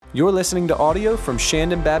You're listening to audio from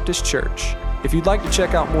Shandon Baptist Church. If you'd like to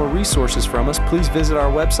check out more resources from us, please visit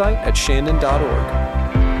our website at shandon.org.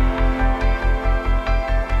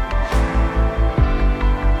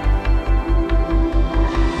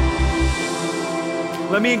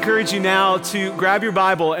 Let me encourage you now to grab your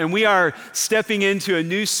Bible, and we are stepping into a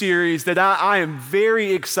new series that I am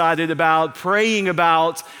very excited about, praying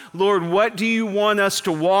about. Lord, what do you want us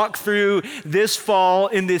to walk through this fall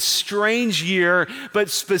in this strange year, but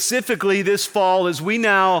specifically this fall as we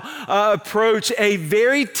now approach a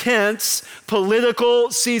very tense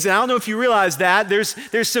political season. I don't know if you realize that.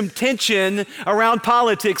 There's some tension around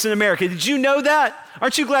politics in America. Did you know that?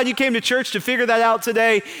 Aren't you glad you came to church to figure that out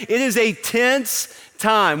today? It is a tense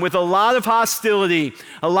time with a lot of hostility,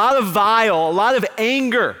 a lot of vile, a lot of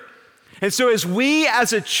anger. And so as we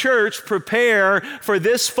as a church prepare for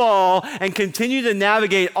this fall and continue to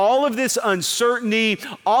navigate all of this uncertainty,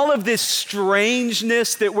 all of this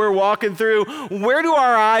strangeness that we're walking through, where do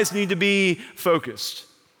our eyes need to be focused?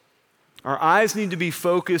 Our eyes need to be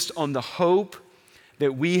focused on the hope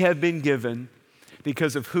that we have been given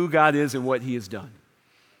because of who God is and what He has done.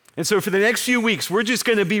 And so for the next few weeks, we're just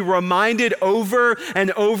going to be reminded over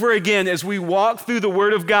and over again as we walk through the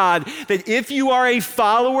Word of God that if you are a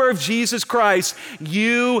follower of Jesus Christ,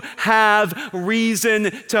 you have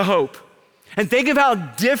reason to hope. And think of how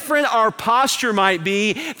different our posture might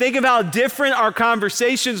be. Think of how different our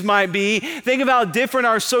conversations might be. Think of how different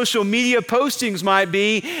our social media postings might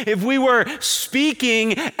be if we were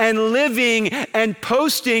speaking and living and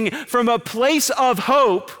posting from a place of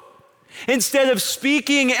hope instead of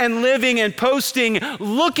speaking and living and posting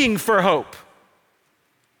looking for hope.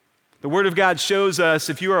 The Word of God shows us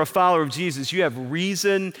if you are a follower of Jesus, you have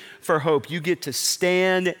reason for hope. You get to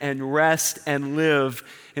stand and rest and live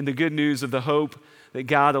in the good news of the hope that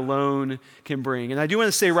God alone can bring. And I do want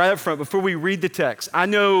to say right up front, before we read the text, I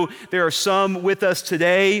know there are some with us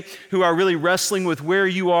today who are really wrestling with where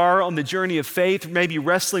you are on the journey of faith, maybe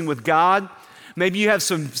wrestling with God. Maybe you have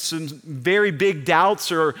some very big doubts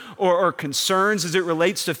or concerns as it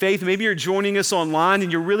relates to faith. Maybe you're joining us online and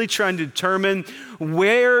you're really trying to determine,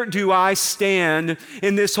 where do I stand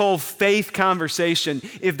in this whole faith conversation?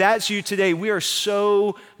 If that's you today, we are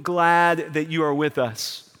so glad that you are with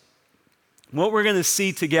us. What we're going to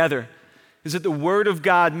see together is that the Word of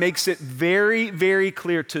God makes it very, very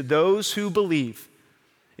clear to those who believe.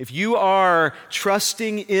 If you are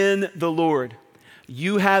trusting in the Lord,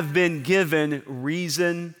 you have been given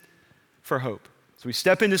reason for hope. So we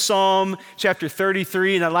step into Psalm chapter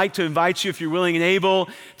 33, and I'd like to invite you, if you're willing and able,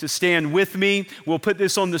 to stand with me. We'll put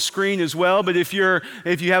this on the screen as well, but if you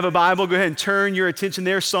have a Bible, go ahead and turn your attention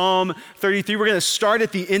there, Psalm 33. We're going to start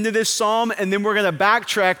at the end of this psalm, and then we're going to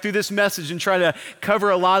backtrack through this message and try to cover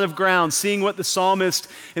a lot of ground, seeing what the psalmist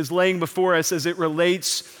is laying before us as it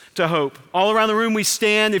relates to hope. All around the room we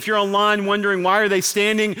stand. If you're online wondering why are they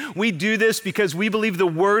standing, we do this because we believe the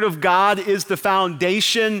Word of God is the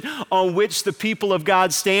foundation on which the people of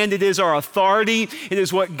God stand. It is our authority. It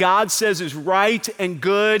is what God says is right and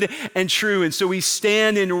good and true. And so we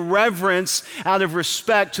stand in reverence out of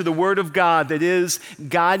respect to the Word of God that is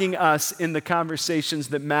guiding us in the conversations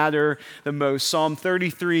that matter the most. Psalm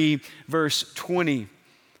 33 verse 20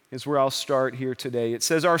 is where I'll start here today. It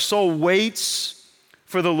says, "Our soul waits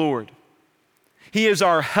for the Lord. He is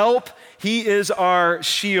our help. He is our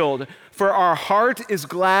shield. For our heart is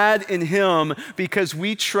glad in Him because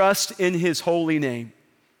we trust in His holy name.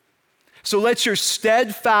 So let your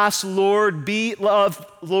steadfast love,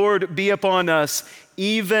 Lord, be upon us,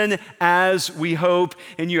 even as we hope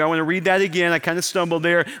in you." I want to read that again. I kind of stumbled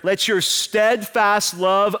there. "Let your steadfast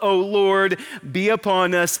love, O Lord, be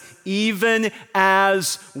upon us, even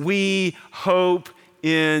as we hope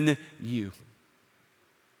in you."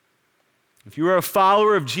 If you are a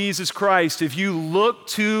follower of Jesus Christ, if you look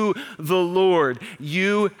to the Lord,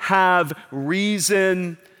 you have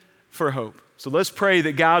reason for hope. So let's pray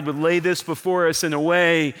that God would lay this before us in a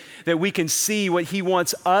way that we can see what He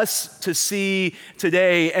wants us to see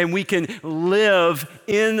today, and we can live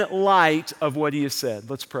in light of what He has said.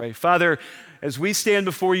 Let's pray. Father, as we stand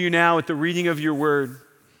before you now at the reading of your word,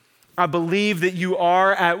 I believe that you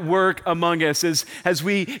are at work among us. As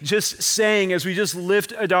we just sang, as we just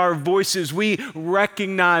lifted our voices, we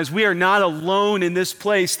recognize we are not alone in this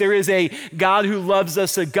place. There is a God who loves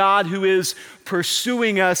us, a God who is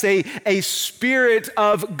pursuing us, a Spirit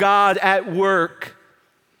of God at work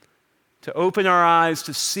to open our eyes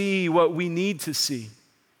to see what we need to see,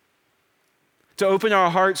 to open our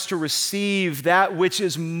hearts to receive that which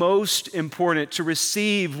is most important, to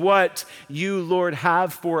receive what you, Lord,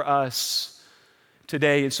 have for us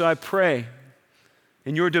today. And so I pray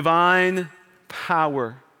in your divine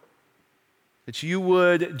power that you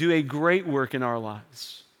would do a great work in our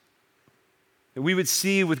lives, that we would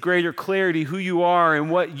see with greater clarity who you are and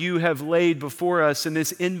what you have laid before us in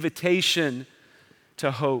this invitation to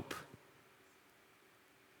hope.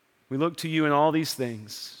 We look to you in all these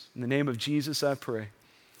things. In the name of Jesus, I pray.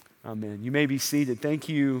 Amen. You may be seated. Thank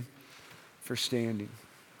you for standing.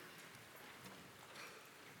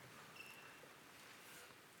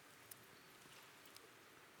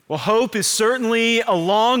 Well, hope is certainly a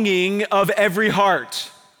longing of every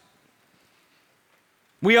heart.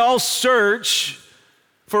 We all search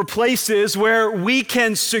for places where we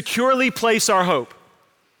can securely place our hope.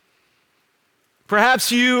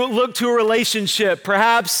 Perhaps you look to a relationship.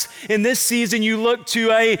 Perhaps in this season you look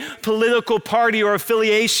to a political party or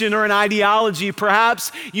affiliation or an ideology.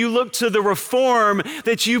 Perhaps you look to the reform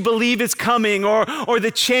that you believe is coming or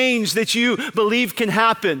the change that you believe can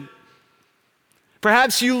happen.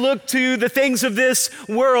 Perhaps you look to the things of this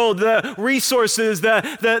world, the resources,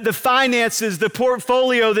 the finances, the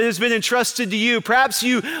portfolio that has been entrusted to you. Perhaps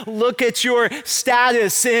you look at your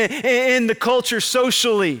status in the culture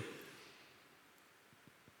socially.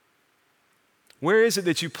 Where is it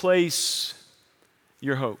that you place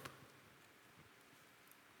your hope?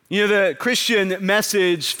 You know, the Christian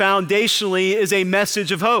message foundationally is a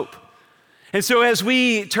message of hope. And so as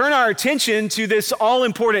we turn our attention to this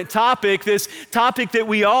all-important topic, this topic that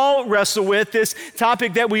we all wrestle with, this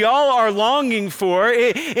topic that we all are longing for,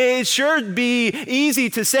 it should be easy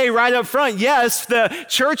to say right up front, yes, the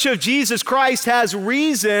Church of Jesus Christ has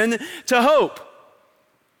reason to hope.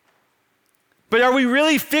 But are we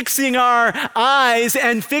really fixing our eyes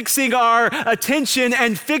and fixing our attention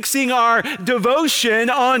and fixing our devotion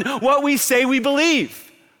on what we say we believe?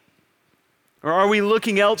 Or are we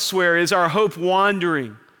looking elsewhere? Is our hope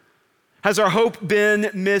wandering? Has our hope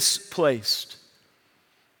been misplaced?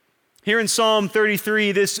 Here in Psalm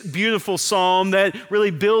 33, this beautiful psalm that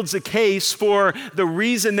really builds a case for the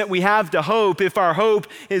reason that we have to hope if our hope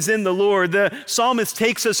is in the Lord, the psalmist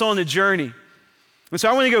takes us on a journey. And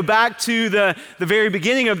so I want to go back to the very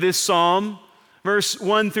beginning of this psalm, verse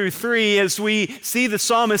 1 through 3, as we see the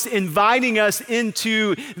psalmist inviting us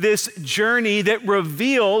into this journey that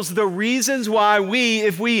reveals the reasons why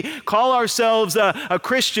if we call ourselves a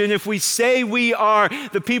Christian, if we say we are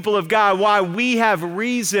the people of God, why we have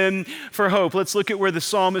reason for hope. Let's look at where the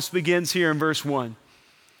psalmist begins here in verse 1.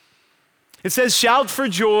 It says, "Shout for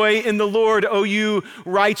joy in the Lord, O you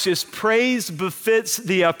righteous. Praise befits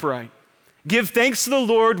the upright. Give thanks to the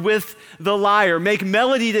Lord with the lyre. Make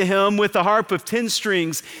melody to him with the harp of 10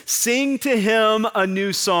 strings. Sing to him a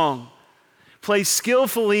new song. Play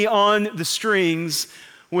skillfully on the strings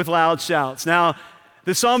with loud shouts." Now,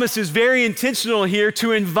 the psalmist is very intentional here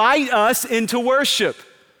to invite us into worship.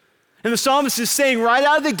 And the psalmist is saying right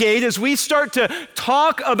out of the gate, as we start to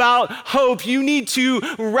talk about hope, you need to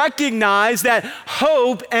recognize that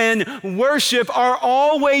hope and worship are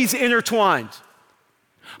always intertwined.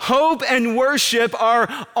 Hope and worship are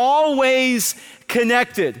always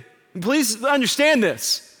connected. Please understand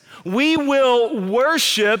this. We will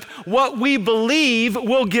worship what we believe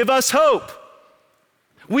will give us hope.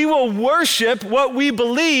 We will worship what we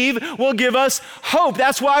believe will give us hope.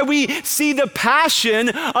 That's why we see the passion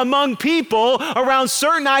among people around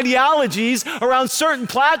certain ideologies, around certain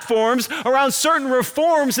platforms, around certain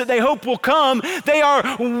reforms that they hope will come. They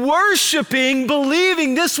are worshiping,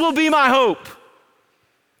 believing this will be my hope.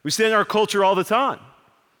 We see it in our culture all the time.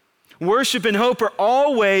 Worship and hope are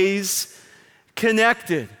always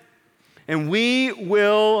connected. And we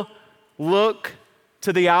will look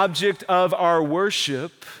to the object of our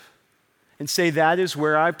worship and say, that is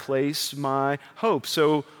where I place my hope.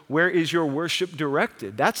 So where is your worship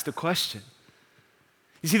directed? That's the question.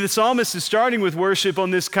 You see, the psalmist is starting with worship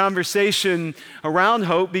on this conversation around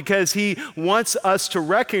hope because he wants us to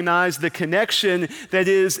recognize the connection that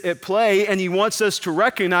is at play, and he wants us to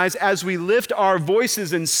recognize as we lift our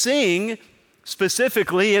voices and sing,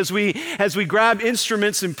 specifically, as we grab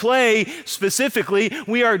instruments and play specifically,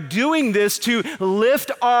 we are doing this to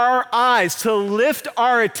lift our eyes, to lift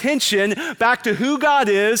our attention back to who God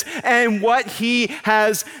is and what he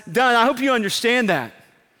has done. I hope you understand that.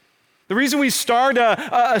 The reason we start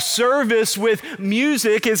a service with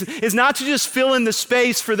music is not to just fill in the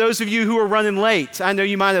space for those of you who are running late. I know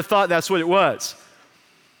you might have thought that's what it was.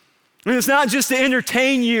 And it's not just to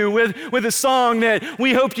entertain you with a song that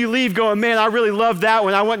we hope you leave going, man, I really love that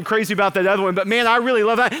one. I wasn't crazy about that other one, but man, I really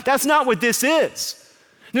love that. That's not what this is.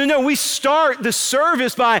 No, we start the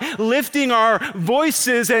service by lifting our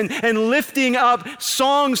voices and lifting up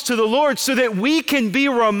songs to the Lord so that we can be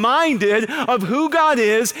reminded of who God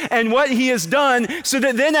is and what he has done, so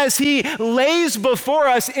that then as he lays before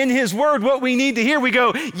us in his word what we need to hear, we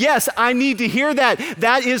go, yes, I need to hear that.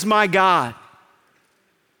 That is my God.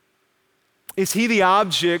 Is he the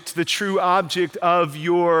object, the true object of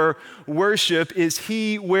your worship? Is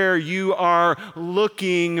he where you are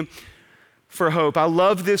looking for hope? I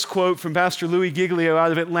love this quote from Pastor Louis Giglio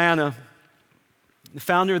out of Atlanta, the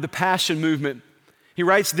founder of the Passion Movement. He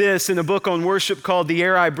writes this in a book on worship called The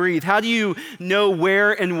Air I Breathe. How do you know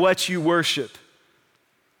where and what you worship?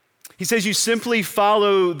 He says you simply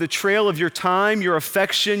follow the trail of your time, your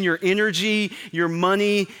affection, your energy, your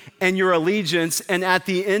money, and your allegiance. And at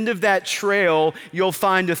the end of that trail, you'll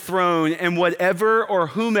find a throne. And whatever or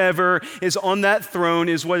whomever is on that throne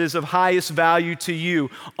is what is of highest value to you.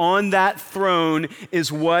 On that throne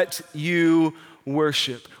is what you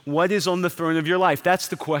worship. What is on the throne of your life? That's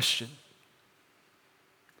the question.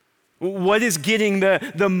 What is getting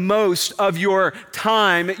the most of your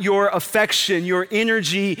time, your affection, your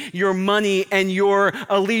energy, your money, and your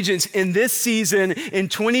allegiance in this season, in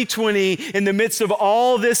 2020, in the midst of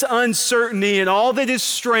all this uncertainty and all that is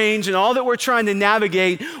strange and all that we're trying to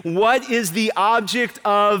navigate? What is the object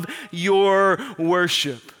of your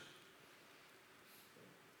worship?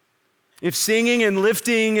 If singing and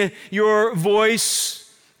lifting your voice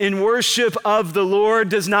in worship of the Lord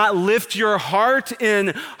does not lift your heart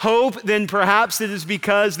in hope, then perhaps it is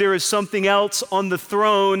because there is something else on the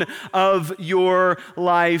throne of your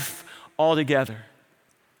life altogether.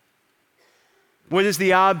 What is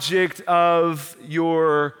the object of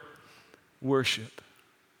your worship?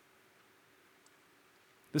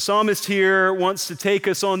 The psalmist here wants to take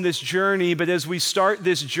us on this journey, but as we start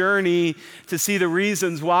this journey to see the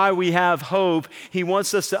reasons why we have hope, he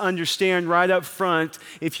wants us to understand right up front,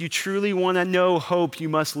 if you truly want to know hope, you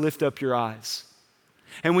must lift up your eyes.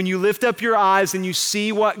 And when you lift up your eyes and you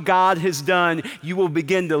see what God has done, you will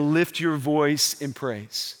begin to lift your voice in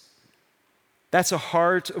praise. That's a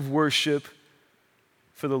heart of worship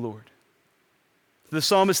for the Lord. The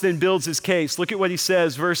psalmist then builds his case. Look at what he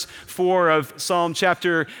says, verse 4 of Psalm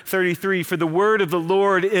chapter 33. For the word of the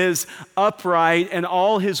Lord is upright, and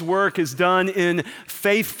all his work is done in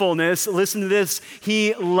faithfulness. Listen to this.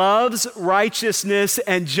 He loves righteousness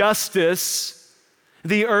and justice.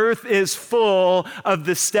 The earth is full of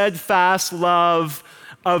the steadfast love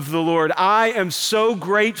of the Lord. I am so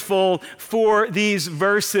grateful for these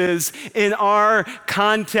verses in our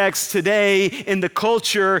context today, in the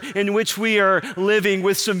culture in which we are living,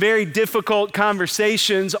 with some very difficult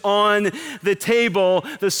conversations on the table.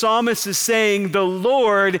 The psalmist is saying the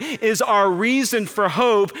Lord is our reason for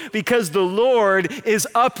hope because the Lord is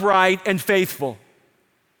upright and faithful.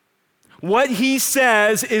 What he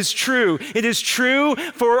says is true. It is true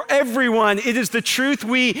for everyone. It is the truth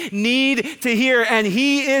we need to hear. And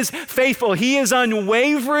he is faithful. He is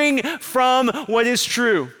unwavering from what is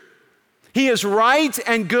true. He is right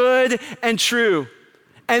and good and true.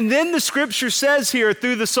 And then the scripture says here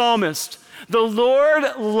through the psalmist, the Lord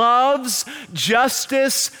loves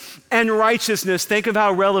justice and righteousness. Think of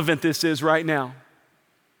how relevant this is right now.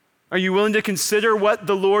 Are you willing to consider what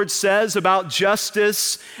the Lord says about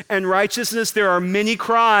justice and righteousness? There are many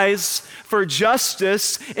cries for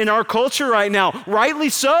justice in our culture right now, rightly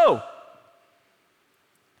so.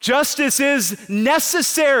 Justice is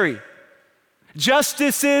necessary.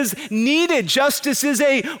 Justice is needed. Justice is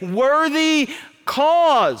a worthy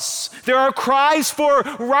cause. There are cries for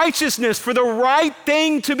righteousness, for the right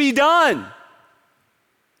thing to be done.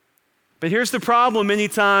 But here's the problem many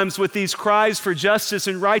times with these cries for justice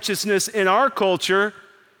and righteousness in our culture.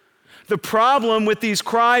 The problem with these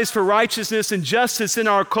cries for righteousness and justice in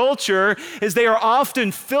our culture is they are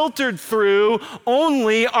often filtered through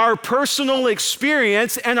only our personal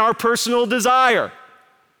experience and our personal desire.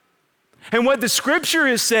 And what the scripture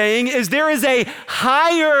is saying is there is a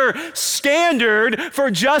higher standard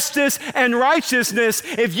for justice and righteousness.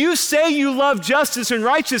 If you say you love justice and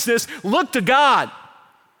righteousness, look to God.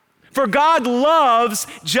 For God loves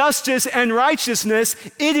justice and righteousness.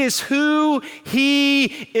 It is who he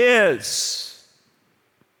is.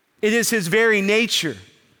 It is his very nature.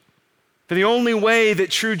 For the only way that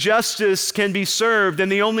true justice can be served and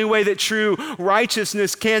the only way that true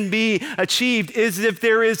righteousness can be achieved is if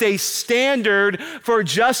there is a standard for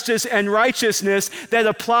justice and righteousness that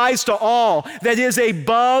applies to all, that is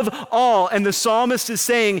above all. And the psalmist is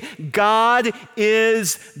saying, God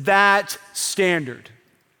is that standard.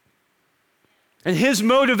 And his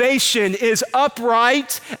motivation is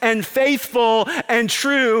upright and faithful and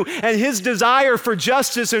true, and his desire for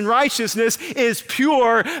justice and righteousness is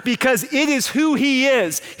pure because it is who he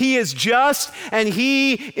is. He is just and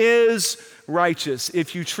he is righteous.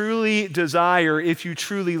 If you truly desire, if you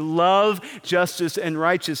truly love justice and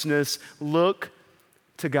righteousness, look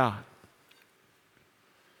to God.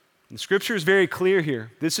 And Scripture is very clear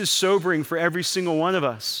here. This is sobering for every single one of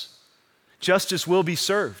us. Justice will be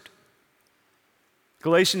served.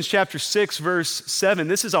 Galatians chapter 6, verse 7.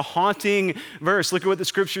 This is a haunting verse. Look at what the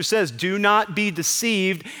Scripture says. Do not be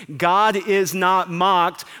deceived. God is not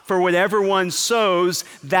mocked. For whatever one sows,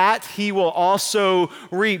 that he will also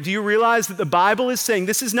reap. Do you realize that the Bible is saying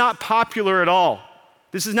this is not popular at all?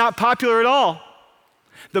 This is not popular at all.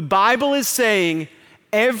 The Bible is saying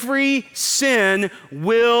every sin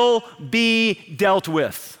will be dealt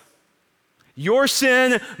with. Your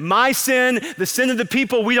sin, my sin, the sin of the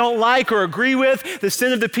people we don't like or agree with, the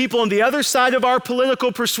sin of the people on the other side of our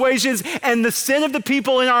political persuasions, and the sin of the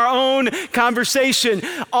people in our own conversation.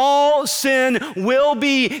 All sin will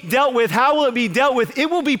be dealt with. How will it be dealt with?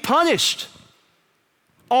 It will be punished.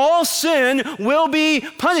 All sin will be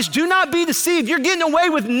punished. Do not be deceived. You're getting away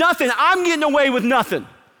with nothing. I'm getting away with nothing.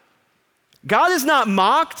 God is not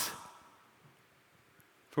mocked.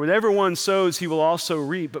 For whatever one sows, he will also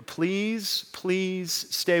reap. But please, please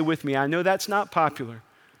stay with me. I know that's not popular.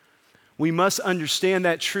 We must understand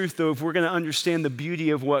that truth, though, if we're going to understand the beauty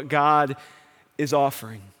of what God is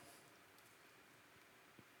offering.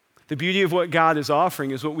 The beauty of what God is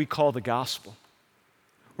offering is what we call the gospel.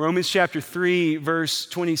 Romans chapter 3, verse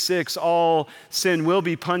 26, all sin will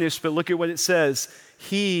be punished, but look at what it says.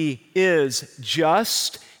 He is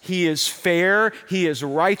just. He is fair, he is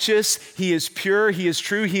righteous, he is pure, he is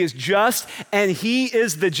true, he is just, and he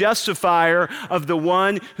is the justifier of the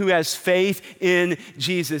one who has faith in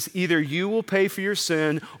Jesus. Either you will pay for your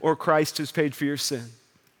sin or Christ has paid for your sin.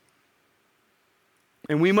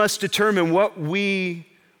 And we must determine what we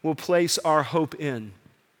will place our hope in.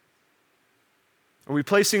 Are we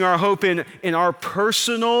placing our hope in our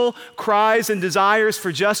personal cries and desires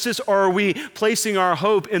for justice, or are we placing our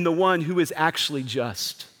hope in the one who is actually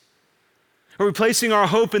just? Are we placing our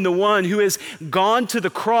hope in the one who has gone to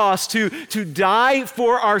the cross to die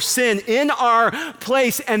for our sin in our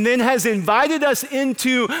place and then has invited us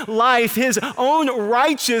into life, his own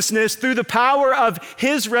righteousness through the power of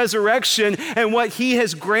his resurrection and what he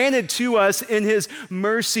has granted to us in his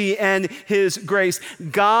mercy and his grace?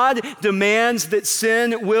 God demands that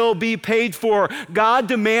sin will be paid for. God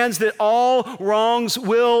demands that all wrongs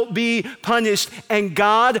will be punished. And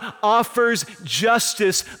God offers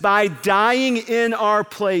justice by dying in our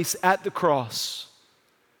place at the cross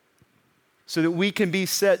so that we can be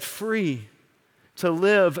set free to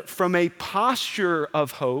live from a posture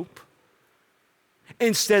of hope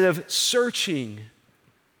instead of searching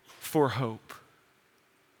for hope.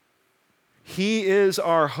 He is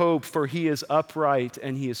our hope, for he is upright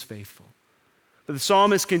and he is faithful. But the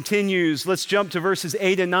psalmist continues. Let's jump to verses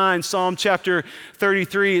 8 and 9. Psalm chapter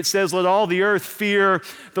 33, it says, "Let all the earth fear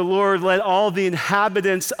the Lord. Let all the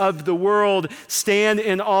inhabitants of the world stand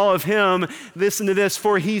in awe of him." Listen to this.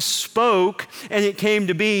 "For he spoke and it came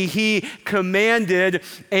to be. He commanded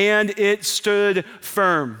and it stood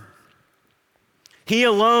firm." He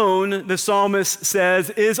alone, the psalmist says,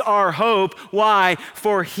 is our hope. Why?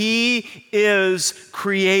 For he is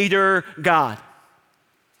Creator God.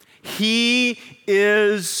 He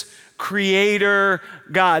is Creator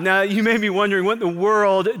God. Now, you may be wondering, what in the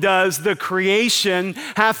world does the creation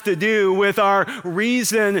have to do with our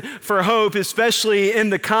reason for hope, especially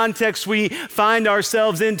in the context we find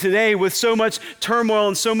ourselves in today with so much turmoil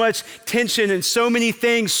and so much tension and so many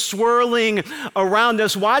things swirling around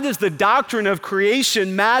us? Why does the doctrine of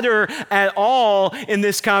creation matter at all in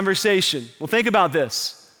this conversation? Well, think about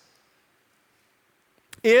this.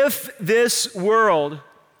 If this world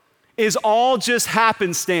is all just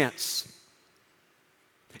happenstance,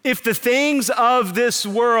 if the things of this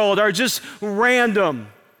world are just random,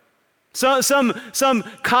 some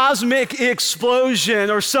cosmic explosion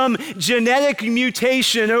or some genetic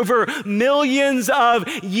mutation over millions of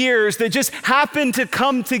years that just happen to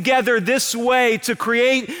come together this way to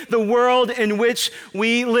create the world in which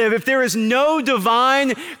we live, if there is no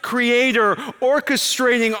divine creator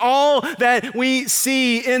orchestrating all that we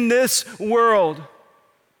see in this world,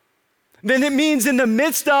 then it means in the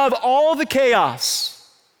midst of all the chaos,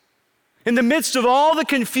 in the midst of all the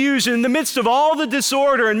confusion, in the midst of all the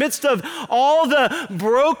disorder, in the midst of all the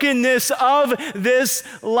brokenness of this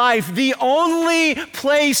life, the only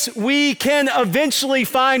place we can eventually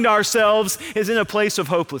find ourselves is in a place of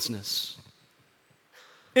hopelessness.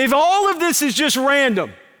 if all of this is just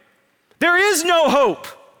random, there is no hope.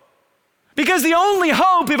 Because the only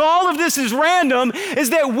hope, if all of this is random,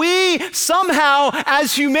 is that we somehow,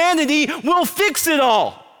 as humanity, will fix it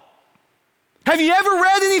all. Have you ever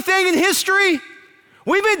read anything in history?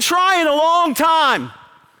 We've been trying a long time.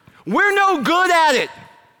 We're no good at it.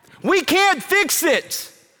 We can't fix it.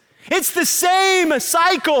 It's the same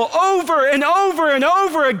cycle over and over and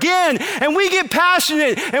over again, and we get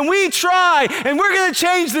passionate and we try and we're going to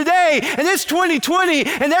change the day, and it's 2020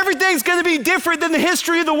 and everything's going to be different than the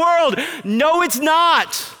history of the world. No, it's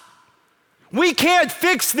not. We can't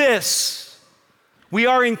fix this. We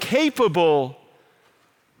are incapable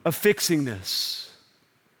of fixing this,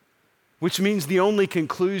 which means the only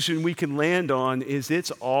conclusion we can land on is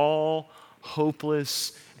it's all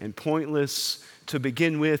hopeless and pointless to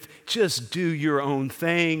begin with. Just do your own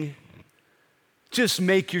thing. Just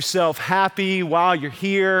make yourself happy while you're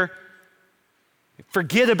here.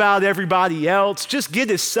 Forget about everybody else. Just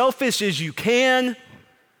get as selfish as you can.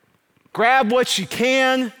 Grab what you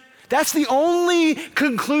can. That's the only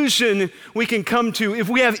conclusion we can come to if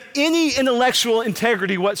we have any intellectual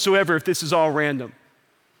integrity whatsoever, if this is all random.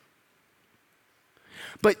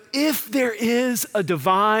 But if there is a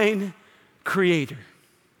divine creator,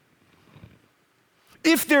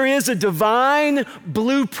 if there is a divine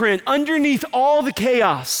blueprint underneath all the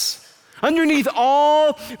chaos, underneath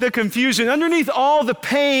all the confusion, underneath all the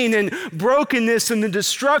pain and brokenness and the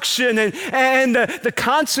destruction and the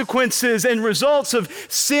consequences and results of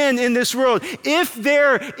sin in this world, if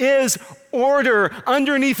there is order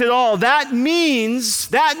underneath it all, that means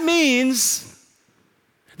that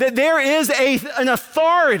there is an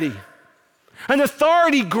authority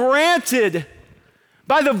granted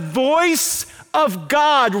by the voice of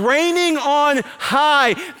God reigning on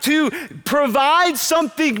high to provide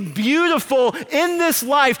something beautiful in this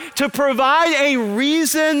life, to provide a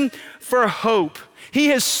reason for hope. He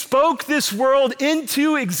has spoke this world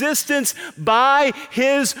into existence by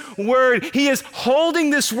his word. He is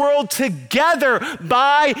holding this world together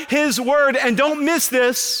by his word. And don't miss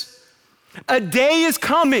this. A day is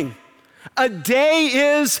coming. A day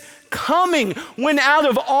is coming when out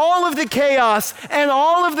of all of the chaos and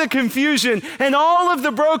all of the confusion and all of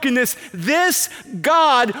the brokenness, this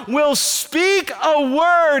God will speak a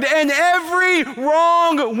word and every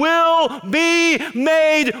wrong will be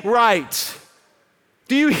made right.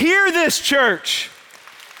 Do you hear this, church?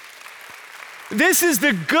 This is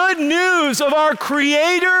the good news of our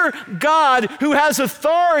Creator God who has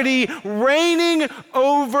authority reigning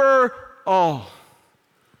over all.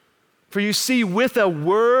 For you see, with a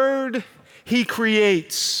word, he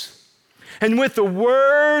creates. And with the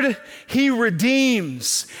word, he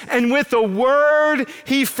redeems. And with the word,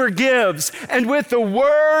 he forgives. And with the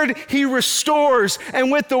word, he restores.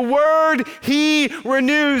 And with the word, he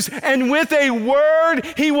renews. And with a word,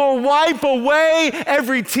 he will wipe away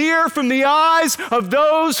every tear from the eyes of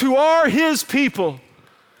those who are his people.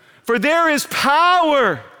 For there is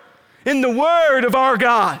power in the word of our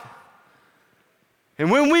God. And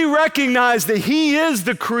when we recognize that he is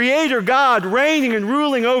the Creator God reigning and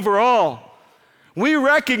ruling over all, we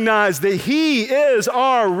recognize that he is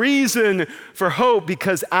our reason for hope,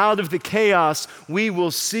 because out of the chaos we will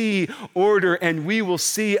see order and we will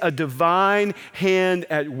see a divine hand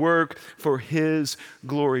at work for his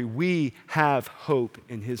glory. We have hope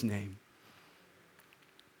in his name.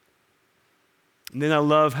 And then I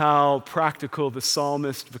love how practical the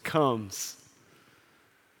psalmist becomes.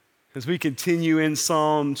 As we continue in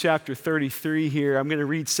Psalm chapter 33 here, I'm going to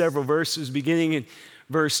read several verses beginning in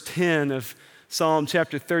verse 10 of Psalm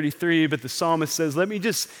chapter 33, but the psalmist says, let me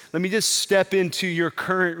just step into your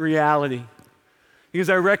current reality. Because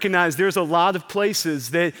I recognize there's a lot of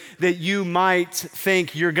places that you might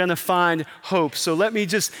think you're going to find hope. So let me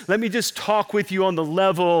just talk with you on the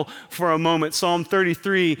level for a moment. Psalm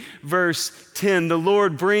 33, verse 10, the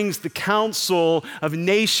Lord brings the counsel of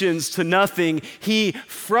nations to nothing. He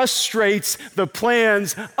frustrates the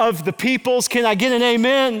plans of the peoples. Can I get an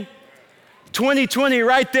amen? 2020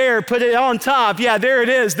 right there, put it on top. Yeah, there it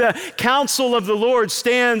is. The counsel of the Lord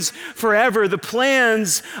stands forever, the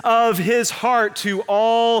plans of his heart to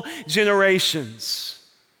all generations.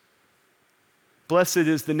 Blessed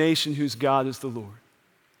is the nation whose God is the Lord,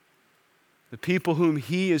 the people whom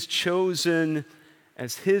he has chosen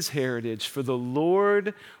as his heritage. For the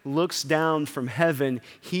Lord looks down from heaven,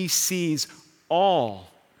 he sees all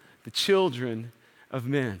the children of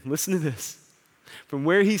men. Listen to this. From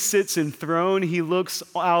where he sits enthroned, he looks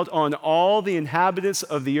out on all the inhabitants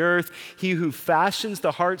of the earth, he who fashions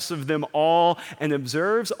the hearts of them all and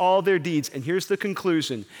observes all their deeds. And here's the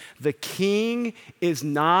conclusion: the king is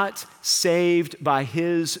not saved by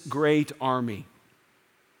his great army.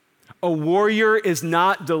 A warrior is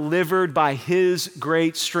not delivered by his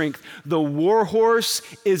great strength. The war horse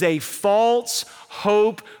is a false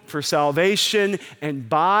hope for salvation, and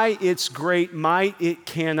by its great might, it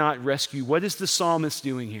cannot rescue. What is the psalmist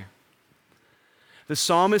doing here? The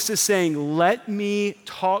psalmist is saying, let me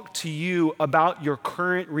talk to you about your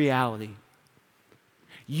current reality.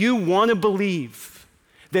 You want to believe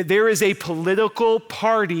that there is a political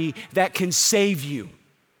party that can save you.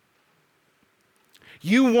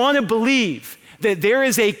 You want to believe that there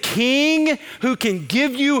is a king who can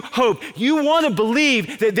give you hope. You want to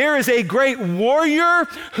believe that there is a great warrior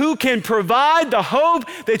who can provide the hope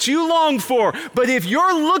that you long for. But if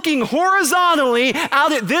you're looking horizontally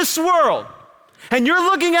out at this world, and you're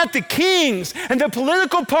looking at the kings and the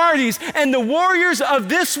political parties and the warriors of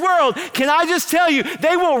this world, can I just tell you,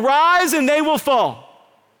 they will rise and they will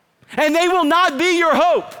fall. And they will not be your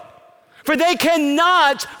hope. For they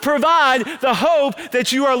cannot provide the hope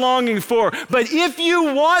that you are longing for. But if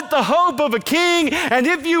you want the hope of a king, and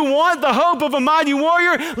if you want the hope of a mighty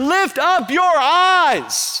warrior, lift up your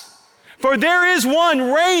eyes. For there is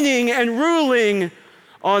one reigning and ruling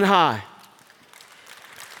on high.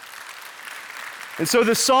 And so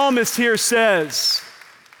the psalmist here says,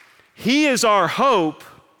 he is our hope,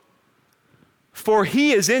 for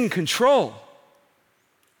he is in control.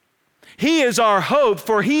 He is our hope,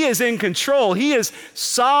 for he is in control. He is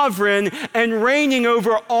sovereign and reigning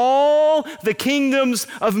over all the kingdoms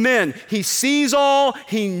of men. He sees all,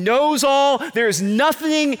 he knows all. There is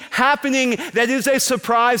nothing happening that is a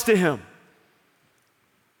surprise to him.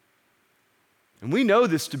 And we know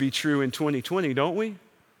this to be true in 2020, don't we?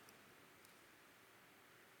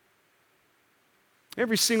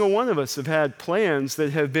 Every single one of us have had plans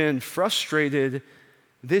that have been frustrated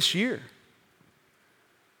this year.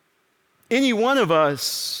 Any one of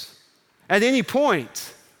us, at any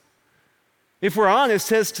point, if we're honest,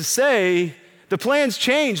 has to say the plans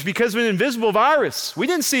changed because of an invisible virus. We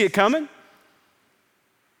didn't see it coming.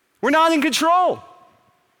 We're not in control.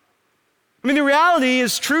 I mean, the reality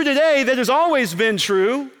is true today that has always been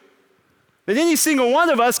true, that any single one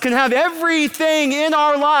of us can have everything in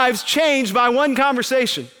our lives changed by one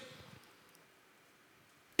conversation.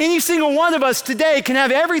 Any single one of us today can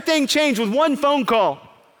have everything changed with one phone call.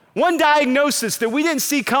 One diagnosis that we didn't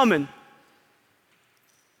see coming.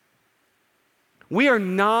 We are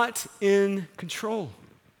not in control.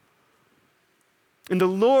 And the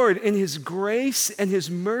Lord, in his grace and his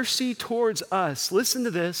mercy towards us, listen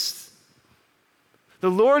to this.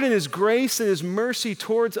 The Lord, in his grace and his mercy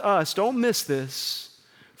towards us, don't miss this,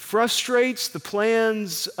 frustrates the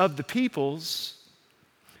plans of the peoples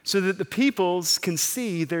so that the peoples can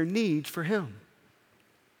see their need for him.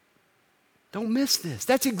 Don't miss this.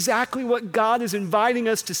 That's exactly what God is inviting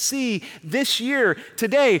us to see this year,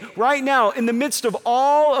 today, right now, in the midst of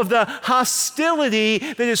all of the hostility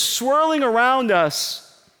that is swirling around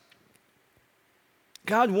us.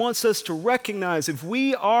 God wants us to recognize if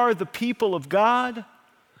we are the people of God,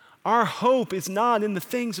 our hope is not in the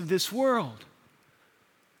things of this world.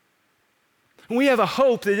 And we have a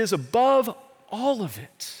hope that is above all of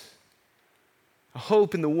it. A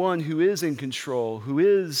hope in the one who is in control, who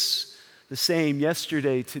is the same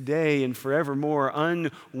yesterday, today, and forevermore,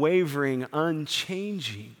 unwavering,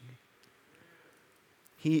 unchanging.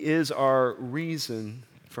 He is our reason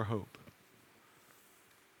for hope.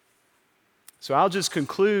 So I'll just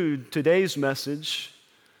conclude today's message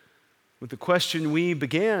with the question we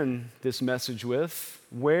began this message with: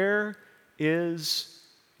 where is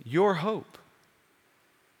your hope?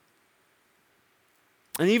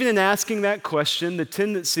 And even in asking that question, the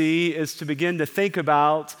tendency is to begin to think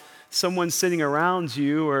about someone sitting around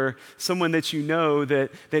you or someone that you know that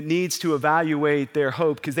needs to evaluate their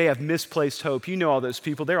hope because they have misplaced hope. You know all those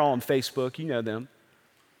people. They're all on Facebook. You know them,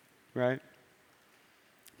 right?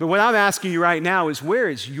 But what I'm asking you right now is, where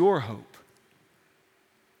is your hope?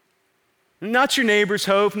 Not your neighbor's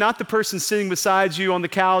hope, not the person sitting beside you on the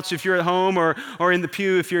couch if you're at home or in the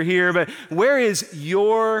pew if you're here, but where is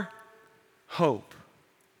your hope?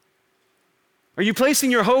 Are you placing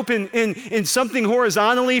your hope in something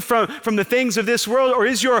horizontally from the things of this world, or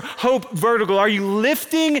is your hope vertical? Are you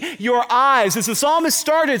lifting your eyes? As the psalmist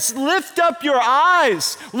started, lift up your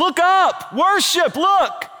eyes, look up, worship,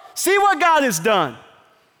 look, see what God has done.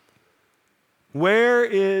 Where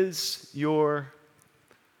is your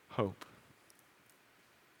hope?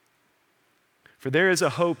 For there is a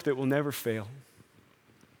hope that will never fail.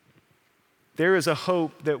 There is a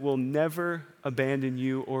hope that will never abandon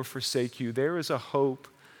you or forsake you. There is a hope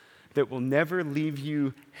that will never leave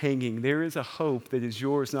you hanging. There is a hope that is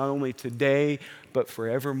yours not only today, but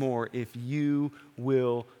forevermore if you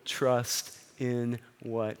will trust in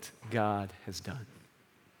what God has done.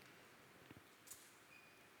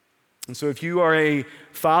 And so if you are a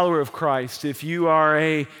follower of Christ, if you are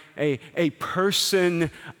a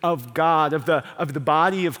person of God, of the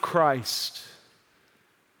body of Christ,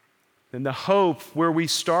 then the hope where we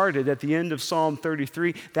started at the end of Psalm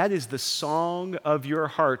 33, that is the song of your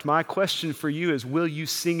heart. My question for you is, will you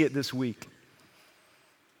sing it this week?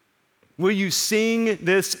 Will you sing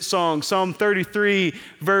this song? Psalm 33,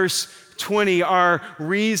 verse 20, our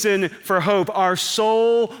reason for hope. Our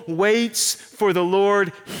soul waits for the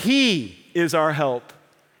Lord. He is our help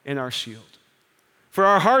and our shield. For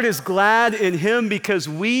our heart is glad in him because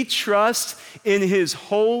we trust in his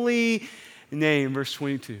holy name. Verse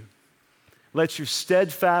 22. Let your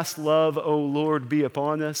steadfast love, O Lord, be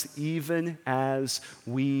upon us, even as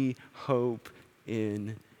we hope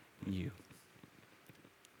in you.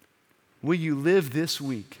 Will you live this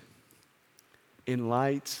week in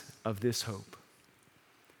light of this hope?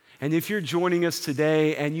 And if you're joining us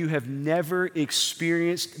today and you have never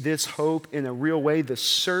experienced this hope in a real way, the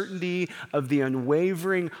certainty of the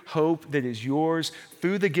unwavering hope that is yours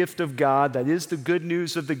through the gift of God, that is the good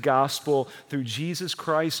news of the gospel through Jesus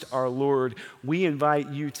Christ our Lord, we invite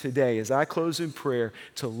you today, as I close in prayer,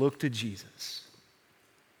 to look to Jesus.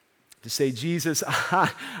 To say, Jesus,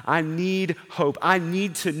 I need hope. I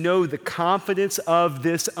need to know the confidence of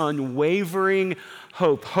this unwavering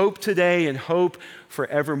hope. Hope today and hope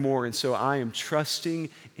forevermore. And so I am trusting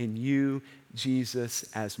in you, Jesus,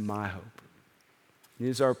 as my hope. It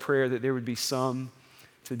is our prayer that there would be some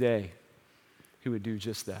today who would do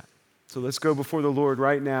just that. So let's go before the Lord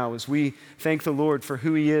right now as we thank the Lord for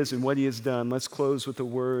who he is and what he has done. Let's close with a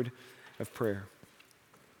word of prayer.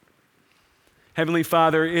 Heavenly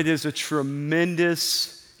Father, it is a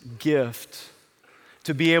tremendous gift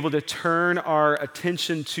to be able to turn our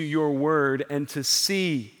attention to your word and to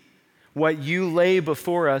see what you lay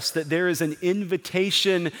before us, that there is an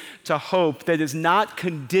invitation to hope that is not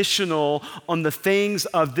conditional on the things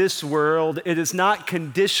of this world. It is not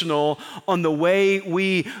conditional on the way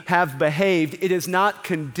we have behaved. It is not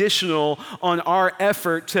conditional on our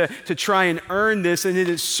effort to try and earn this. And it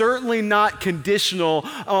is certainly not conditional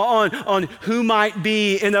on who might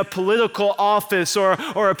be in a political office or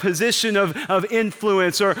a position of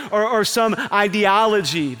influence or some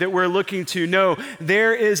ideology that we're looking to. No,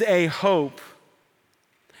 there is a hope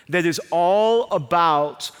that is all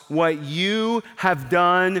about what you have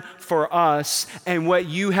done for us and what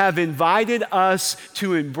you have invited us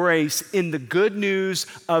to embrace in the good news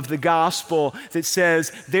of the gospel that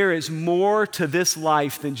says there is more to this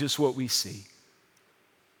life than just what we see.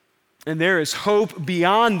 And there is hope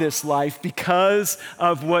beyond this life because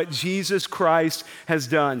of what Jesus Christ has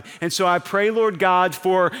done. And so I pray, Lord God,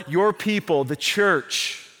 for your people, the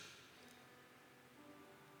church.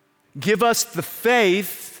 Give us the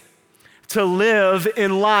faith to live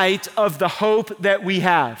in light of the hope that we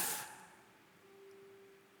have.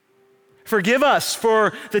 Forgive us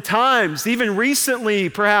for the times, even recently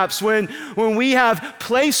perhaps, when we have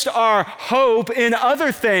placed our hope in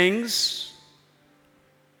other things.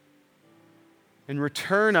 And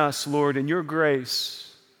return us, Lord, in your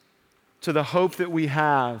grace to the hope that we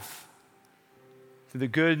have through the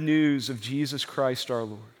good news of Jesus Christ our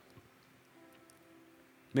Lord.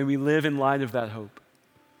 May we live in light of that hope.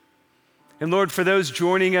 And Lord, for those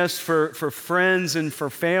joining us, for friends and for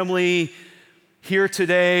family here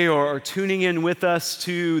today or tuning in with us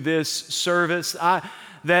to this service,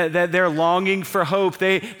 that they're longing for hope.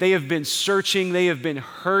 They have been searching. They have been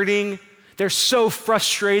hurting. They're so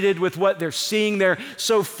frustrated with what they're seeing. They're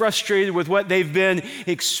so frustrated with what they've been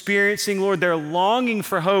experiencing. Lord, they're longing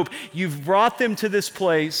for hope. You've brought them to this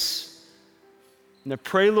place. And I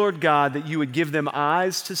pray, Lord God, that you would give them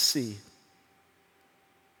eyes to see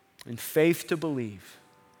and faith to believe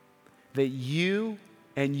that you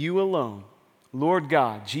and you alone, Lord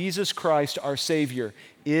God, Jesus Christ, our Savior,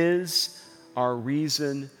 is our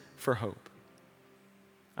reason for hope.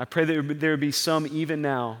 I pray that there would be some even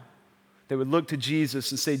now that would look to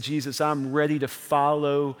Jesus and say, Jesus, I'm ready to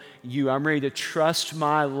follow you. I'm ready to trust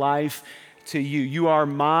my life to you. You are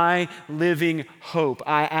my living hope.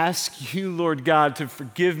 I ask you, Lord God, to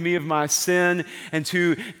forgive me of my sin and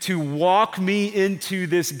to walk me into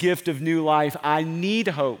this gift of new life. I need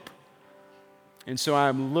hope. And so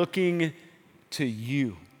I'm looking to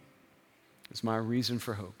you as my reason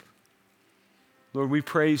for hope. Lord, we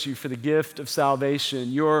praise you for the gift of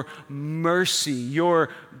salvation, your mercy, your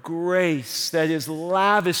grace that is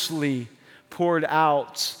lavishly poured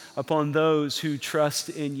out upon those who trust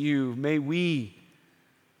in you. May we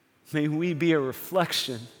be a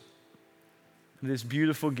reflection of this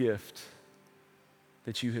beautiful gift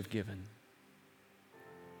that you have given.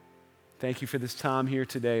 Thank you for this time here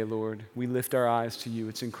today, Lord. We lift our eyes to you.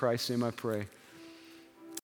 It's in Christ's name I pray.